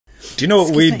Do you know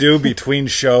what we do between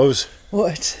shows?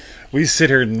 What? We sit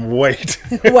here and wait.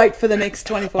 Wait for the next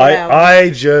 24 hours.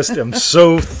 I just am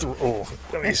so...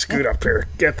 let me scoot up here.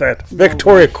 Get that.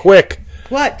 Victoria, quick.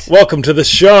 What? Welcome to the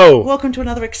show. Welcome to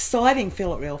another exciting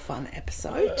Feel It Real Fun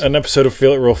episode. An episode of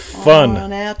Feel It Real Fun.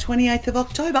 On our 28th of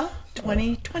October,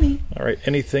 2020. All right,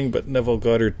 anything but Neville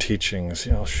Goddard teachings.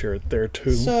 Yeah, I'll share it there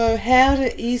too. So, how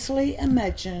to easily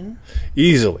imagine...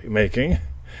 Easily making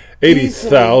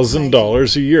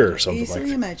 $80,000 a year, something like that.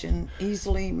 Easily imagine,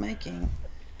 easily making...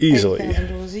 Easily.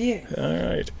 $8,000 a year. All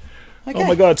right. Okay. Oh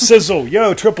my God, Sizzle.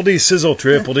 Yo, Triple D Sizzle,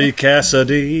 Triple D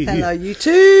Cassidy. Hello, you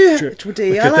too. Triple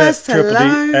D Alice. Triple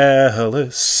Hello. D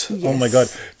Alice. Yes. Oh my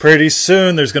God. Pretty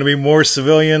soon there's going to be more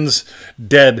civilians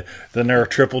dead than there are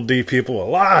Triple D people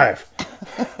alive.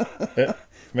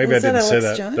 Maybe Was I didn't that say Alex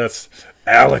that. Jones? That's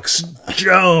Alex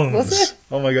Jones. Was it?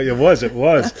 Oh my God, it was. It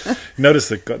was. Notice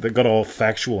that got all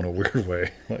factual in a weird way.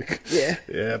 Like, Yeah.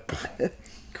 Yep.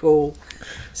 Cool.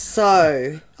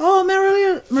 So,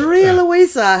 Maria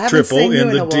Louisa, haven't Triple seen you in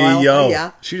in the a while. DO. Oh,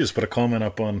 yeah. She just put a comment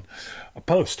up on a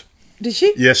post. Did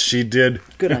she? Yes, she did.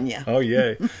 Good on you. Oh,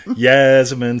 yay.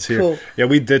 Yasmin's here. Cool. Yeah,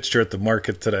 we ditched her at the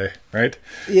market today, right?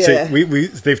 Yeah. See,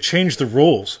 they've changed the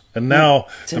rules, and now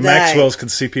the Today. Maxwells can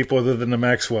see people other than the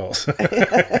Maxwells.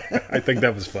 I think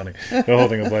that was funny. The whole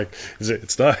thing of like,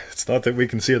 it's not that we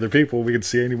can see other people, we can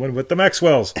see anyone but the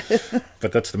Maxwells.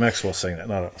 But that's the Maxwells saying that,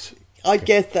 not us. I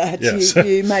get that. Yes.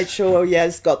 You made sure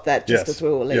Yaz got that just Yes. as we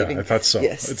were leaving. Yeah, I thought so.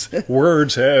 Yes. It's,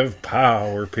 words have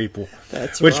power, people.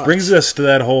 That's Which right. brings us to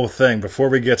that whole thing. Before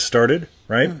we get started,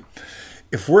 right?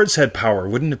 If words had power,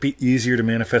 wouldn't it be easier to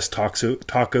manifest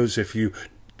tacos if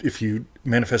you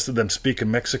manifested them speaking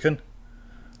Mexican?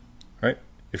 Right?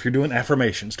 If you're doing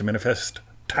affirmations to manifest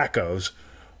tacos,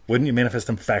 wouldn't you manifest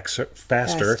them faster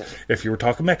if you were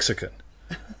talking Mexican?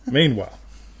 Meanwhile,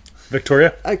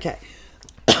 Victoria? Okay.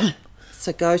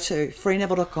 So go to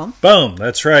freeneville.com. Boom.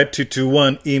 That's right.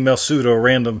 221 email pseudo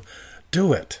random.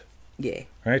 Do it. Yeah.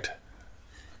 Right?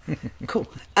 Cool.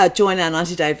 Join our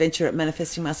 90-day adventure at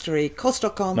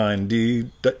manifestingmasterycourse.com.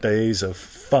 90 days of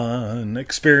fun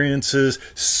experiences,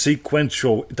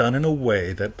 sequential, done in a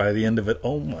way that by the end of it,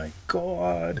 oh my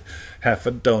God, half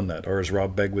a donut. Or as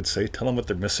Rob Begg would say, tell them what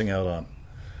they're missing out on.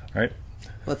 Right?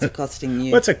 What's it costing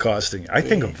you? What's it costing? I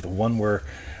think of the one where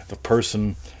the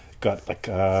person got like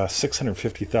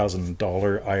 $650,000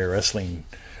 IRS lien.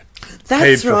 Paid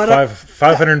That's for right.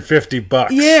 $550.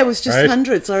 Yeah, it was just right?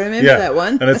 hundreds. I remember that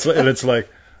one. and it's like,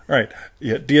 right?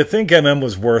 Yeah. Do you think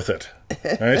was worth it?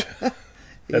 Right. At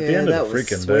the end of the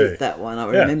freaking day, that one. I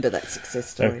remember that success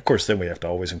story. And of course, then we have to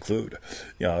always include,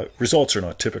 results are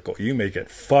not typical. You may get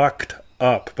fucked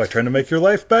up by trying to make your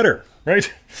life better,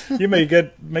 right? You may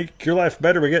make your life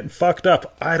better by getting fucked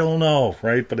up. I don't know,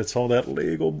 right? But it's all that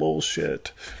legal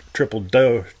bullshit. Triple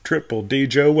D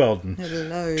Joe Weldon.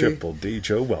 Hello. Triple D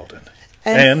Joe Weldon.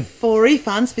 And for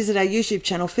refunds, visit our YouTube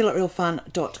channel,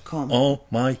 feelitrealfun.com. Oh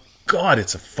my God,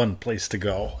 it's a fun place to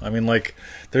go. I mean, like,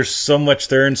 there's so much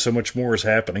there and so much more is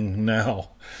happening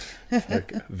now.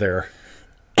 Like, there.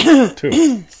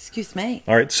 Too. Excuse me.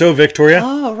 All right, so Victoria.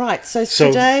 Oh, right. So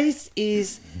today's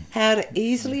is how to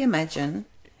easily making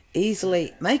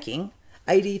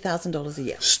 $80,000 a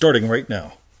year. Starting right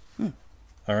now.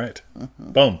 All right.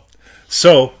 Boom.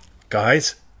 So,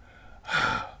 guys,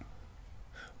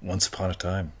 once upon a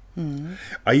time,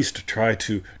 I used to try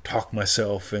to talk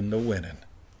myself into winning,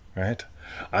 right?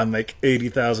 I make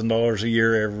 $80,000 a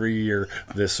year every year.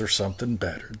 This or something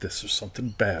better. This or something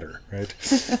better, right?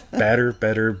 Batter,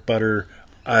 better, butter.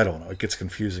 I don't know. It gets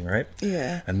confusing, right?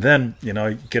 Yeah. And then, you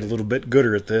get a little bit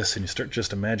gooder at this and you start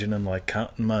just imagining like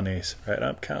counting monies, right?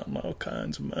 I'm counting all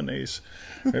kinds of monies.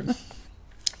 Right?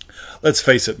 Let's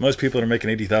face it, most people that are making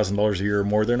 $80,000 a year or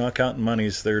more, they're not counting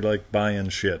monies. They're like buying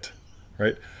shit,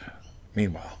 right?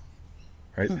 Meanwhile,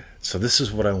 right? So this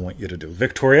is what I want you to do.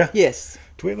 Victoria? Yes.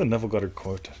 Do we have a Neville Goddard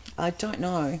quote? I don't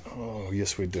know. Oh,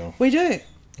 yes, we do. We do.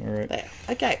 All right. There.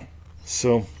 Okay.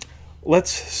 So let's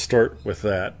start with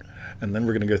that, and then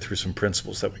we're going to go through some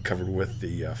principles that we covered with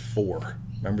the 4.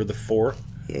 Remember the 4?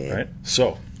 Yeah. Right?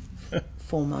 So.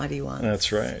 4 mighty ones.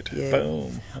 That's right. Yeah.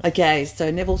 Boom. Okay, so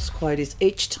Neville's quote is,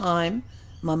 each time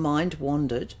my mind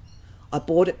wandered, I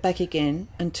brought it back again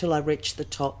until I reached the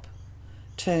top,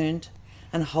 turned,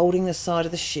 and holding the side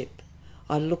of the ship,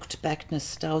 I looked back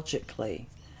nostalgically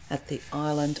at the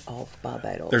island of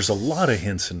Barbados. There's a lot of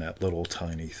hints in that little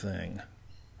tiny thing,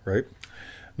 right?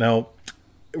 Now,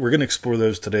 we're going to explore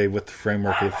those today with the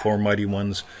framework of the 4 mighty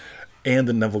ones and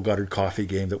the Neville Goddard coffee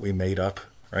game that we made up,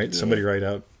 right? Yeah. Somebody write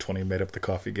out 20 made up the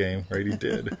coffee game, right? He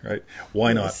did, right?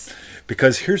 Why Yes. not?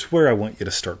 Because here's where I want you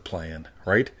to start playing,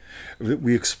 right?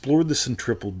 We explored this in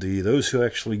Triple D. Those who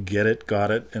actually get it,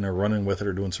 got it, and are running with it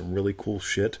are doing some really cool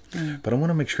shit. But I want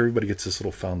to make sure everybody gets this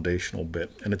little foundational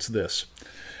bit, and it's this.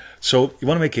 So you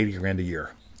want to make 80 grand a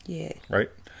year, Yeah. right?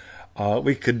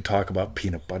 We could talk about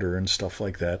peanut butter and stuff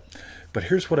like that. But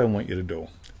here's what I want you to do.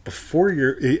 Before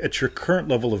you're at your current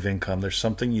level of income, there's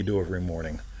something you do every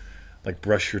morning. Like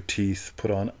brush your teeth,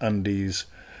 put on undies,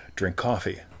 drink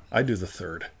coffee. I do the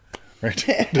third, right?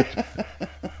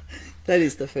 That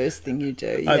is the first thing you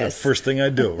do. The Yes. first thing I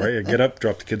do, right? I get up,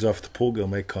 drop the kids off at the pool, go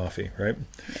make coffee, right?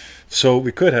 So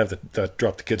we could have the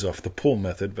drop the kids off the pool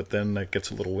method, but then that gets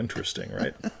a little interesting,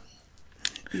 right?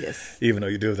 Yes. Even though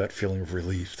you do have that feeling of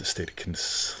relief, the state of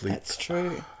sleep. That's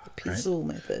true. The pizzle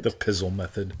method. The pizzle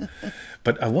method.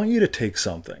 But I want you to take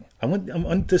something. I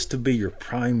want this to be your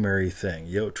primary thing.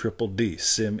 Yo, Triple D,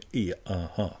 Sim E,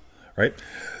 right?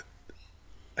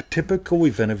 A typical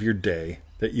event of your day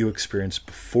that you experience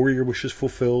before your wish is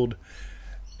fulfilled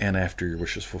and after your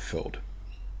wish is fulfilled.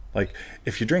 Like,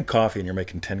 if you drink coffee and you're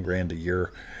making 10 grand a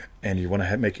year and you want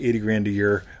to make 80 grand a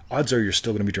year, odds are you're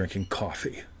still going to be drinking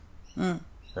coffee.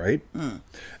 Right?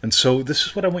 And so this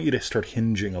is what I want you to start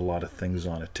hinging a lot of things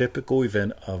on. A typical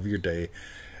event of your day,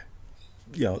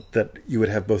 you know, that you would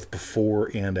have both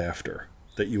before and after,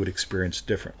 that you would experience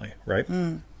differently, right?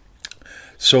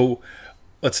 So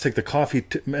let's take the coffee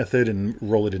method and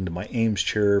roll it into my Ames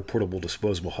chair, portable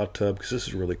disposable hot tub, because this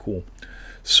is really cool.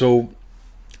 So,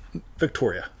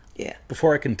 Victoria, Yeah.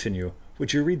 before I continue,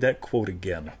 would you read that quote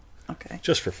again? Okay.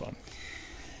 Just for fun.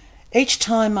 Each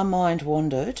time my mind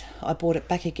wandered, I brought it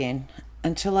back again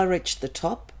until I reached the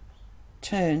top,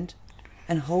 turned,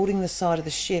 and holding the side of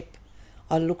the ship,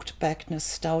 I looked back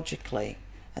nostalgically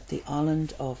at the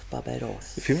island of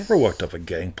Barbados. If you've ever walked up a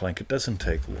gangplank, it doesn't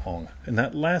take long. And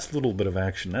that last little bit of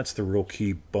action, that's the real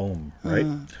key boom, right?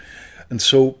 And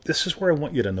so this is where I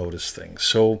want you to notice things.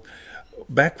 So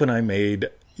back when I made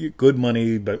good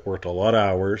money but worked a lot of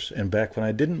hours, and back when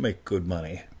I didn't make good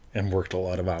money and worked a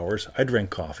lot of hours, I drank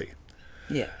coffee.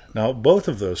 Yeah. Now, both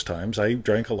of those times, I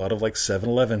drank a lot of like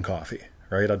 7-Eleven coffee,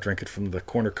 right? I'd drink it from the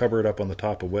corner cupboard up on the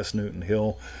top of West Newton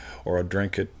Hill, or I'd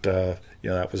drink it, that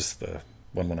was the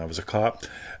one when I was a cop.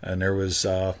 And there was,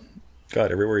 God,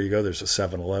 everywhere you go, there's a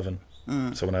 7-Eleven.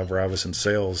 So whenever I was in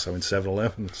sales,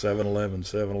 7-Eleven, 7-Eleven,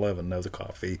 7-Eleven, know the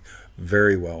coffee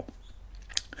very well.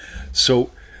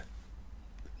 So,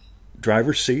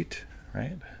 driver's seat,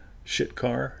 right? Shit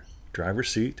car, driver's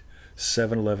seat,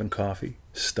 7-Eleven coffee,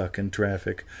 stuck in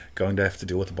traffic, going to have to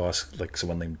deal with a boss like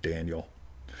someone named Daniel,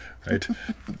 right?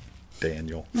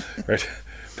 Daniel, right?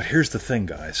 But here's the thing,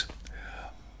 guys.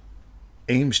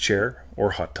 Ames chair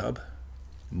or hot tub,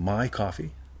 my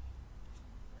coffee,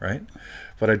 right?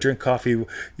 But I drink coffee.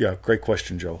 Yeah, great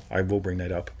question, Joe. I will bring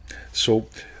that up. So,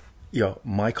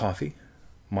 my coffee,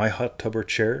 my hot tub or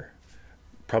chair,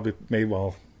 probably maybe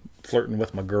while flirting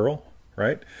with my girl,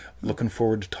 right? Looking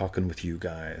forward to talking with you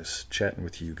guys, chatting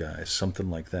with you guys, something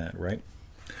like that, right?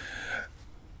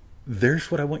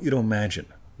 There's what I want you to imagine.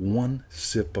 One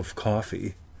sip of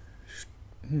coffee.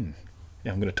 Yeah,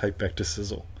 I'm going to type back to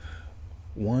Sizzle.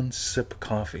 One sip of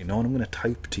coffee. No, I'm going to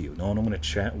type to you. No, I'm going to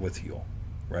chat with you,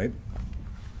 right?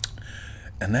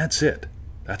 And that's it.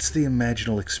 That's the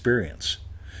imaginal experience.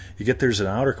 You get there's an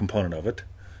outer component of it.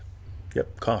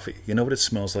 Yep, coffee. You know what it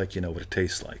smells like. You know what it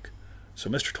tastes like. So,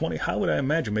 Mr. 20, how would I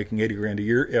imagine making 80 grand a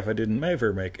year if I didn't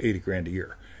ever make 80 grand a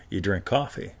year? You drink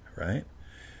coffee, right?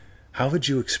 How would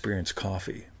you experience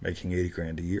coffee making 80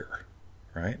 grand a year,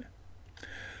 right?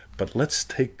 But let's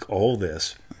take all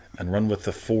this and run with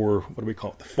the four, what do we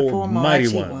call it? The four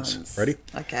mighty ones. Ready?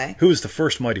 Okay. Who is the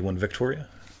first mighty one, Victoria?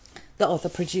 The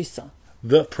producer.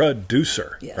 The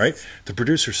producer, Yes. right? The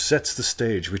producer sets the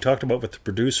stage. We talked about with the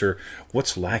producer,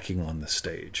 what's lacking on the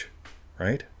stage,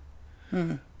 right?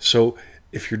 So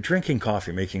if you're drinking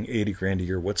coffee, making 80 grand a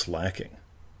year, what's lacking?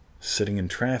 Sitting in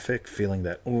traffic, feeling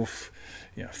that, oof,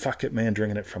 fuck it, man,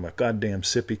 drinking it from a goddamn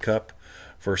sippy cup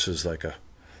versus like a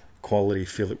quality,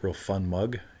 feel it real fun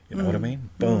mug. You know what I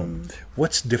mean? Boom.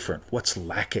 What's different? What's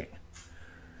lacking?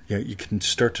 You can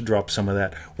start to drop some of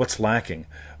that. What's lacking?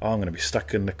 Oh, I'm going to be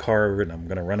stuck in the car and I'm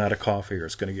going to run out of coffee, or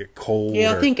it's going to get cold.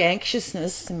 Yeah, I think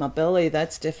anxiousness in my belly,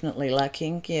 that's definitely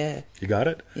lacking. Yeah. You got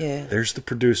it? Yeah. There's the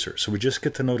producer. So we just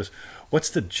get to notice, what's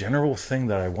the general thing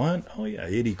that I want? Oh, yeah,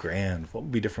 80 grand. What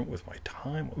would be different with my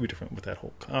time? What would be different with that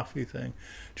whole coffee thing?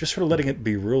 Just sort of letting it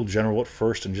be real general at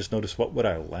first and just notice, what would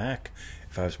I lack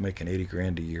if I was making 80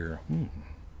 grand a year?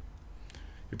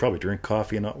 You'd probably drink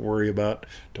coffee and not worry about,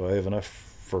 do I have enough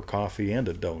for coffee and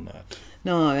a donut.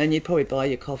 No, and you'd probably buy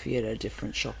your coffee at a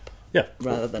different shop Yeah.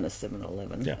 rather than a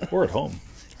 7-Eleven. Yeah, or at home.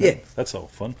 Yeah. That's all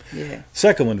fun. Yeah.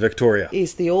 Second one, Victoria.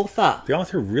 Is the author. The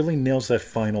author really nails that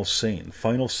final scene.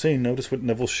 Final scene, notice what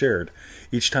Neville shared.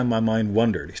 Each time my mind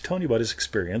wandered. He's telling you about his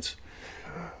experience.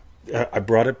 I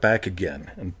brought it back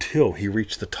again until he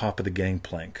reached the top of the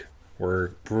gangplank,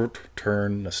 where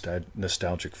return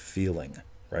nostalgic feeling,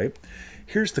 right?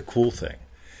 Here's the cool thing.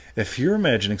 If you're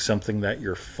imagining something that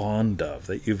you're fond of,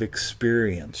 that you've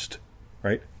experienced,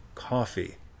 right?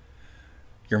 Coffee,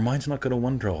 your mind's not going to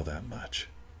wonder all that much.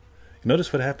 You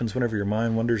notice what happens whenever your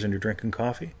mind wanders and you're drinking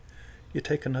coffee? You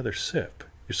take another sip.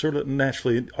 You sort of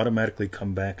naturally, automatically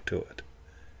come back to it.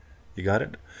 You got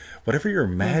it? Whatever you're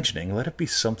imagining, let it be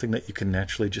something that you can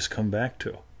naturally just come back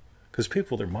to. Because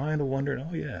people, their mind will wander,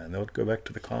 oh yeah, and they'll go back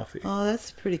to the coffee. Oh,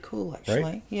 that's pretty cool, actually.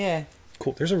 Right? Yeah.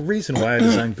 Cool. There's a reason why I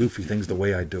design goofy things the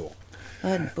way I do. I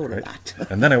hadn't thought of that.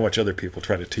 And then I watch other people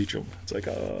try to teach them. It's like,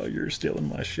 oh, you're stealing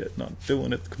my shit, not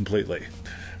doing it completely.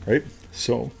 Right?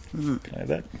 So, can I have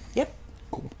that? Yep.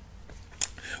 Cool.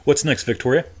 What's next,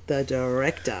 Victoria? The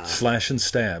director. Slash and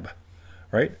stab.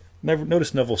 Right?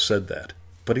 Notice Neville said that.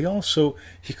 But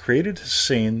he created a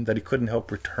scene that he couldn't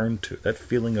help return to. That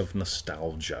feeling of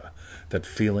nostalgia. That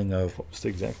feeling of, what was the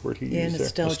exact word he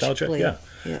used there? Nostalgia.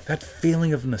 Yeah. That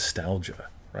feeling of nostalgia,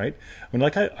 right? I mean,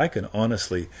 like I can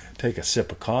honestly take a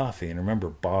sip of coffee and remember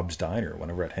Bob's Diner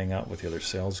whenever I'd hang out with the other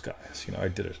sales guys. You know, I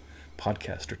did a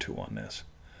podcast or two on this.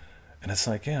 And it's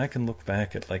like, yeah, I can look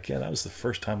back at like, yeah, that was the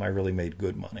first time I really made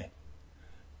good money.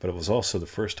 But it was also the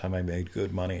first time I made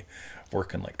good money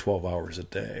working like 12 hours a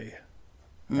day.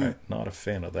 Right? Not a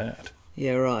fan of that.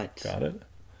 Yeah, right. Got it?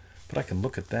 But I can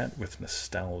look at that with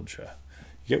nostalgia.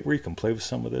 You get where you can play with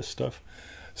some of this stuff?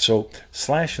 So,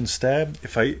 slash and stab,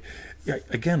 I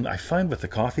find with the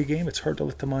coffee game, it's hard to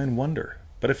let the mind wander.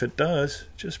 But if it does,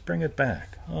 just bring it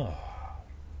back. Oh.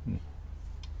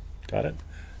 Got it?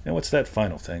 And what's that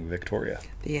final thing, Victoria?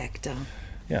 The actor.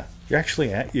 Yeah.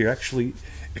 You're actually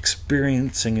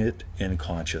experiencing it in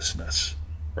consciousness.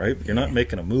 Right? You're not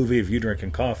making a movie of you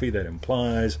drinking coffee that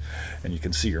implies, and you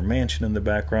can see your mansion in the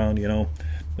background, you know.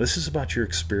 This is about your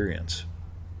experience,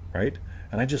 right?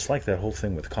 And I just like that whole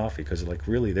thing with coffee because, like,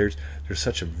 really, there's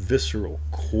such a visceral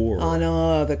core. I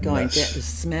know, but going down, the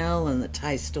smell and the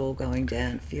taste all going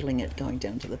down, feeling it going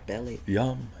down to the belly.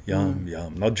 Yum, yum,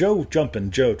 yum. Now, Joe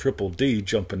Triple D,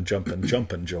 jumping,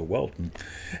 Joe Welton,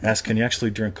 asked, can you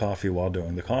actually drink coffee while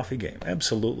doing the coffee game?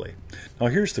 Absolutely. Now,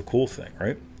 here's the cool thing,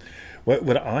 right?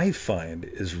 What I find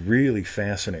is really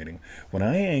fascinating, when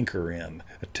I anchor in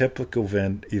a typical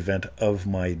event of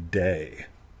my day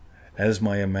as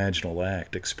my imaginal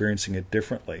act, experiencing it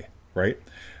differently, right?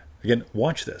 Again,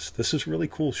 watch this. This is really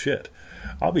cool shit.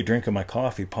 I'll be drinking my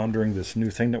coffee, pondering this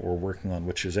new thing that we're working on,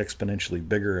 which is exponentially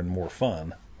bigger and more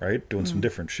fun, right? Doing some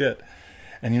different shit.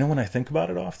 And you know when I think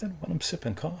about it often? When I'm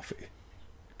sipping coffee.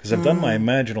 Because I've done my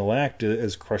imaginal act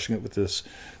as crushing it with this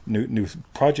new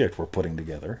project we're putting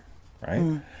together.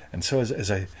 Right? And so as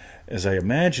I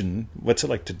imagine what's it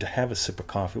like to have a sip of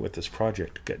coffee with this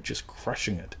project, just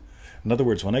crushing it. In other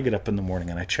words, when I get up in the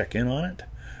morning and I check in on it,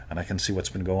 and I can see what's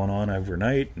been going on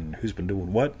overnight and who's been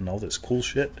doing what and all this cool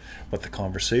shit, what the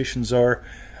conversations are,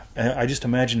 I just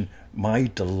imagine my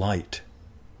delight.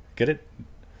 Get it?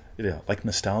 Yeah, like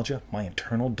nostalgia, my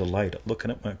internal delight at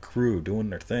looking at my crew doing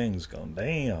their things, going,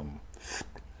 damn.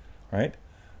 Right?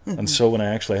 And so when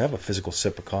I actually have a physical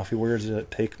sip of coffee, where does it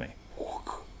take me?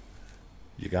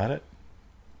 You got it?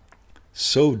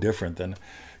 So different than,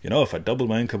 you know, if I doubled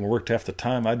my income and worked half the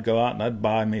time, I'd go out and I'd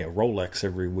buy me a Rolex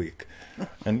every week.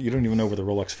 And you don't even know where the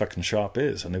Rolex fucking shop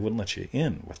is, and they wouldn't let you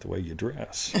in with the way you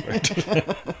dress. Right?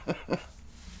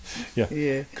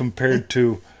 Yeah. Compared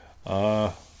to,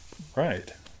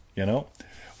 right, you know,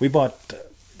 we bought,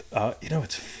 you know,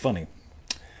 it's funny.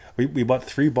 We bought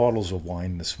 3 bottles of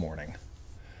wine this morning,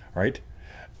 right?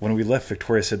 When we left,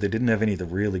 Victoria said they didn't have any of the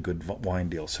really good wine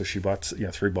deals, so she bought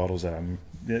 3 bottles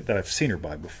that I've seen her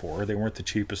buy before. They weren't the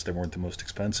cheapest, they weren't the most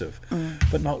expensive,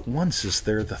 but not once is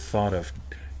there the thought of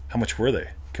how much were they?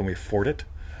 Can we afford it?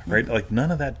 Right? Like none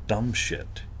of that dumb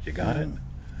shit. You got it?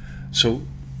 So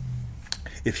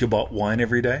if you bought wine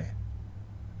every day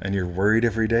and you're worried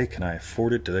every day, can I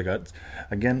afford it? Do they got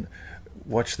again?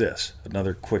 Watch this.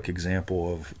 Another quick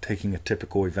example of taking a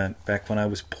typical event. Back when I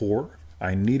was poor,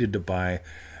 I needed to buy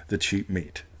the cheap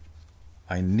meat.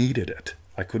 I needed it.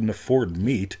 I couldn't afford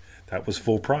meat that was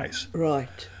full price.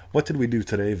 Right. What did we do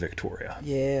today, Victoria?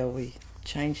 Yeah, we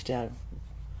changed our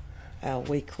our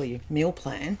weekly meal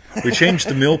plan. We changed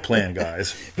the meal plan,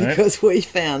 guys. Right? Because we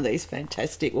found these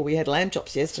fantastic. Well, we had lamb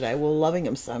chops yesterday. We were loving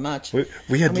them so much.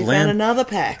 We had and we found another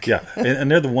pack. Yeah,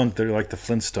 and they're the ones, they're like the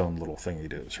Flintstone little thingy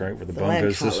doos, right? Where the bone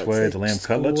goes this way, the lamb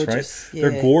cutlets, gorgeous. right? Yeah.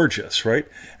 They're gorgeous, right?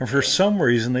 And for some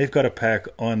reason, they've got a pack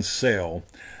on sale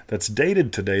that's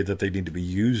dated today that they need to be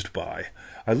used by.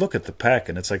 I look at the pack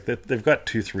and it's like they've got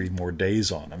 2-3 more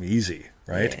days on them, easy,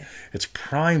 right? Yeah. It's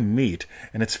prime meat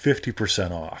and it's 50%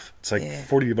 off. It's like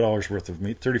 $40 worth of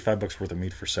meat, $35 worth of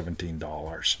meat for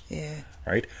 $17. Yeah.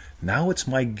 Right? Now it's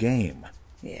my game.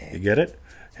 Yeah. You get it?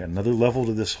 Another level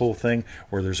to this whole thing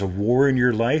where there's a war in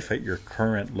your life at your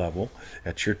current level,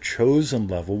 at your chosen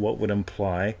level. What would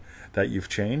imply that you've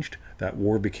changed? That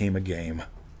war became a game.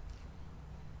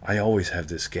 I always have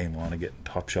this game on and getting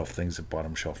top shelf things at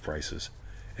bottom shelf prices.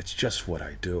 It's just what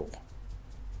I do.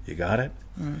 You got it?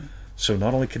 So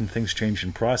not only can things change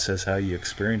in process, how you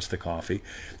experience the coffee,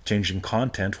 change in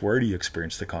content, where do you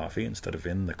experience the coffee instead of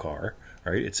in the car,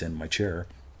 right? It's in my chair.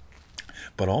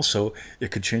 But also, it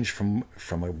could change from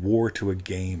a war to a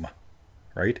game,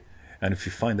 right? And if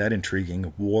you find that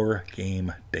intriguing,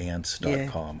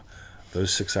 wargamedance.com.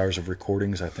 Those 6 hours of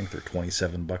recordings, I think they're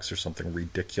 $27 or something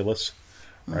ridiculous,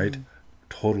 right?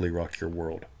 Totally rock your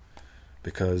world.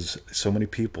 Because so many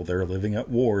people, they're living at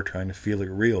war, trying to feel it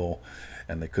real,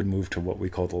 and they could move to what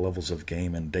we call the levels of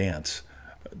game and dance.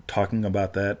 Talking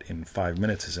about that in 5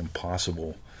 minutes is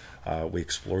impossible. We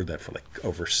explored that for like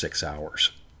over 6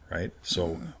 hours, right?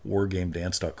 So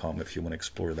wargamedance.com if you want to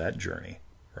explore that journey,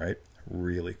 right?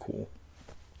 Really cool.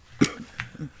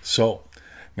 So,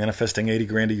 manifesting 80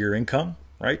 grand a year income,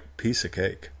 right? Piece of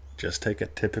cake. Just take a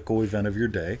typical event of your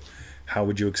day. How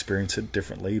would you experience it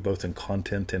differently, both in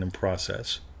content and in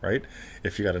process, right?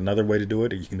 If you got another way to do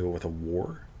it, you can do it with a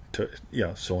war, so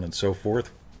on and so forth.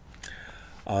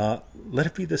 Let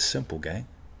it be this simple, gang.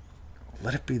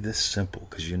 Let it be this simple,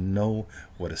 because you know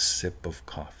what a sip of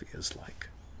coffee is like.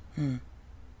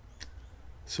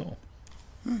 So,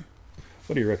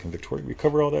 what do you reckon, Victoria? We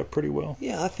cover all that pretty well?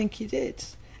 Yeah, I think you did.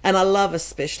 And I love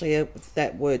especially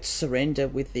that word surrender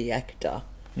with the actor.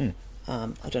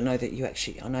 I don't know that you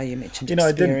actually, I know you mentioned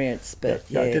experience, but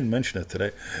I didn't mention it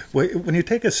today. When you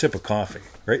take a sip of coffee,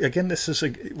 right? Again, this is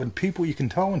when people, you can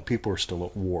tell when people are still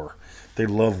at war. They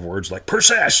love words like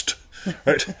persist,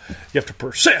 right? You have to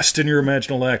persist in your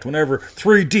imaginal act. Whenever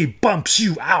 3D bumps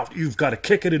you out, you've got to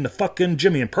kick it into fucking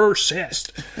Jimmy and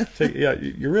persist. So, yeah,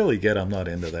 you really get I'm not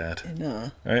into that.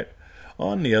 No. Right?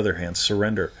 On the other hand,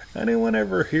 surrender. Anyone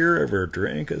ever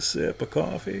drink a sip of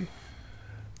coffee?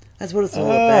 That's what it's all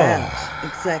about.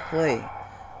 Exactly.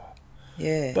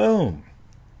 Yeah. Boom.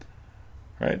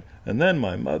 Right? And then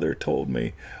my mother told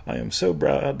me, I am so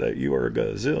proud that you are a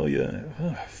gazillion.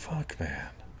 Oh, fuck, man.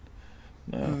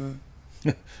 No.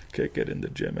 Kick it into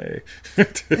Jimmy.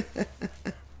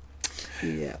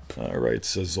 Yep. All right,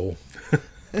 sizzle.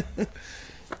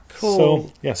 Cool.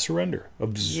 So, yeah, surrender.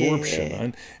 Absorption.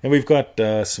 Yeah. And we've got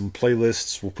some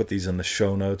playlists. We'll put these in the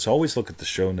show notes. Always look at the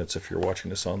show notes if you're watching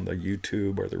this on the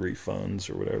YouTube or the refunds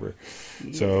or whatever.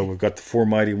 Yeah. So we've got the Four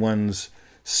Mighty Ones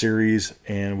series,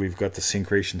 and we've got the Scene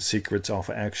Creation Secrets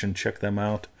Alpha Action. Check them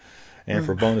out. And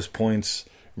for bonus points,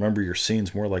 remember your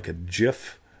scene's more like a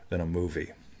GIF than a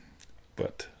movie.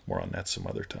 But more on that some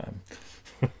other time.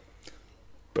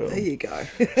 Boom. There you go.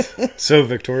 So,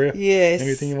 Victoria? Yes.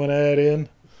 Anything you want to add in?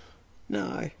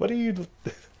 No. What do you...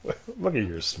 Look at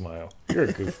your smile. You're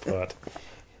a goofbot.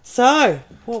 So,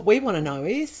 what we want to know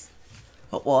is,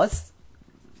 what was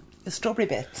the strawberry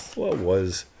bets? What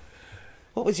was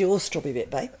your strawberry bet,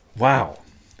 babe? Wow.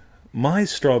 My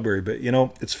strawberry bet,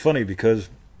 it's funny because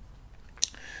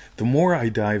the more I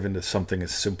dive into something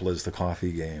as simple as the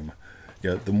coffee game,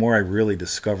 the more I really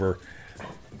discover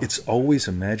it's always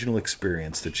imaginal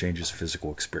experience that changes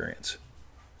physical experience.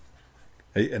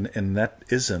 And that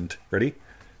isn't, ready?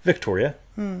 Victoria,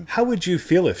 how would you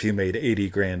feel if you made 80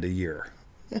 grand a year?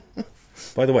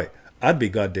 By the way, I'd be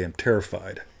goddamn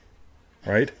terrified,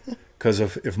 right? Because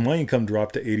if my income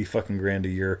dropped to 80 fucking grand a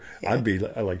year, I'd be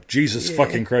like, Jesus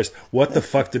fucking Christ, what the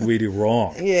fuck did we do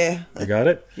wrong? Yeah. You got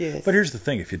it? Yes. But here's the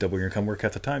thing. If you double your income, work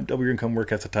half the time, double your income,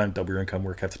 work half the time, double your income,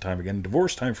 work half the time again,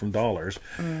 divorce time from dollars,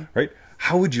 right?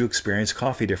 How would you experience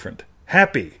coffee different?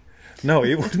 Happy. No,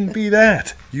 it wouldn't be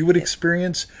that. You would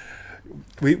experience...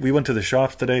 We went to the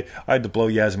shops today. I had to blow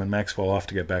Yasmin Maxwell off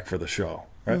to get back for the show.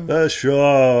 Right? The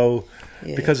show.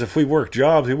 Yeah. Because if we worked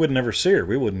jobs, we would never see her.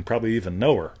 We wouldn't probably even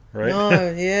know her. Right?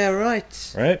 No, yeah,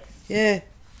 right. Right? Yeah.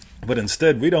 But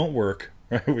instead, we don't work.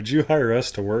 Right? Would you hire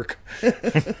us to work?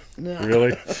 No.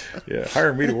 Really? Yeah,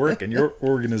 hire me to work in your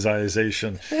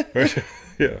organization. Right?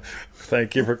 Yeah.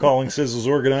 Thank you for calling Sizzle's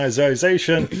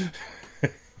Organization.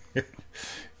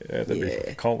 Yeah, they'd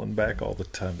be calling back all the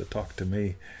time to talk to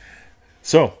me.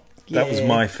 So, that was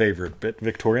my favorite bit,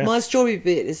 Victoria. My strawberry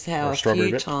bit is how Or a strawberry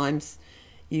few bit. times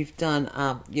you've done,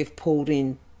 you've pulled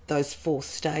in those 4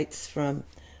 states from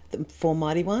the 4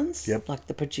 Mighty Ones. Yep. Like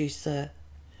the producer,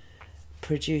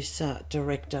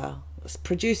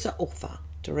 author,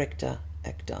 director,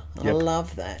 actor. I Yep.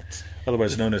 love that.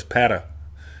 Otherwise known as PATA.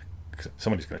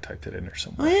 Somebody's going to type that in there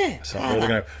somewhere. Oh, yeah. So they're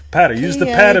going to, PATA, use the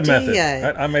PATA method.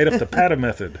 PATA. I made up the PATA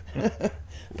method.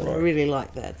 I really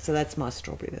like that. So that's my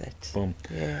strawberry bit. Boom.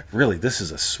 Yeah. Really, this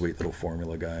is a sweet little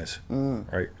formula, guys.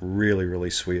 Right? Really, really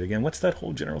sweet. Again, what's that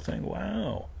whole general thing?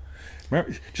 Wow.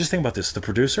 Remember, just think about this. The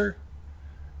producer,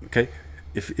 okay,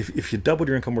 if you doubled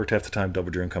your income, worked half the time,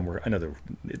 doubled your income, work. I know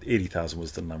 80,000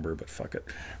 was the number, but fuck it,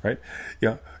 right?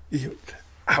 Yeah.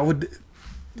 How would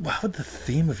the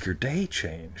theme of your day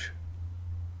change?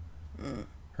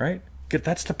 Right?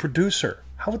 That's the producer.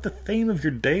 How would the theme of your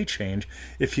day change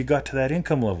if you got to that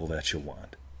income level that you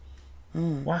want?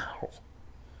 Wow.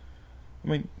 I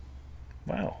mean,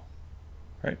 wow.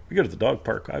 Right? We go to the dog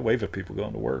park. I wave at people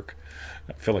going to work.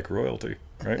 I feel like royalty,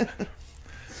 right?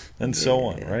 And so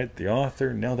on, right? The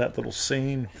author, now that little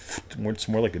scene, it's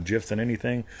more like a GIF than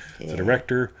anything. The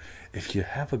director, if you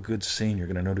have a good scene, you're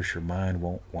going to notice your mind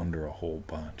won't wander a whole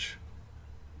bunch.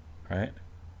 Right?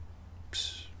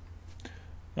 Psst.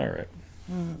 All right.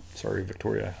 Sorry,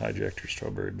 Victoria, I hijacked your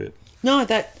strawberry bit. No,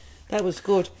 that was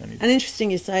good. And interesting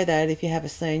you say that. If you have a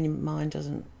scene, your mind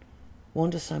doesn't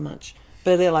wander so much.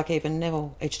 But they're like even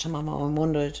Neville, each time my mind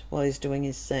wandered while he's doing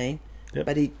his scene. Yep.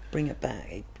 But he'd bring it back.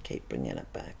 He'd keep bringing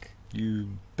it back. You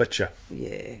betcha.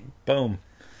 Yeah. Boom.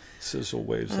 Sizzle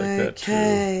waves like that too.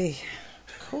 Okay.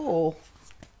 Cool.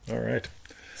 All right.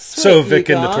 Sweet, So, Vic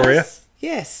you and guys. Victoria,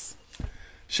 Yes.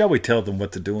 shall we tell them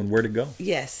what to do and where to go?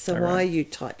 Yes. So All while right. you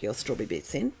type your strawberry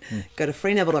bits in, go to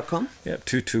freeneville.com. Yep,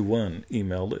 221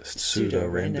 email list. Pseudo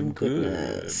random Pseudo-random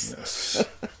goodness.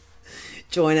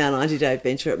 Join our 90-day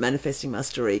adventure at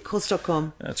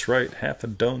manifestingmasterycourse.com. That's right. Half a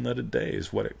donut a day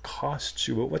is what it costs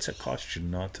you. But what's it cost you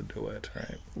not to do it,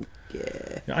 right? Yeah.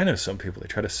 You know, I know some people, they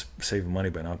try to save money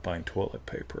by not buying toilet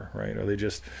paper, right? Or they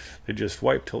just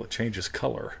wipe till it changes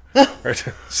color. Right?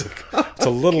 It's a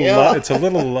little it's a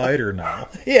little lighter now.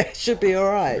 Yeah, should be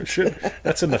all right.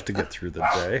 That's enough to get through the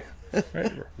day.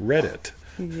 Right? Reddit.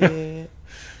 Yeah.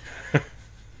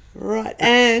 Right,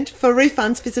 and for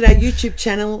refunds, visit our YouTube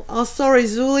channel. Oh, sorry,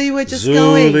 Zuli, we're just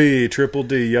going. Zuli, triple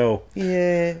D, yo.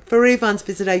 Yeah, for refunds,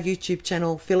 visit our YouTube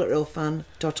channel,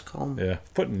 feelitrealfun.com. Yeah,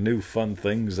 putting new fun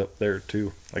things up there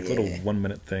too, like little 1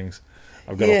 minute things.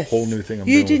 I've got a whole new thing I'm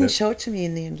doing. You didn't with it. show it to me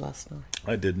in the end last night.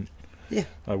 I didn't. Yeah,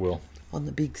 I will. on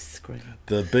the big screen.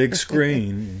 The big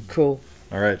screen. Cool.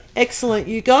 All right. Excellent,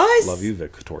 you guys. Love you,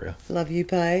 Victoria. Love you,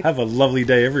 babe. Have a lovely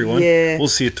day, everyone. Yeah. We'll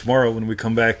see you tomorrow when we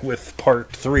come back with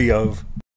part 3 of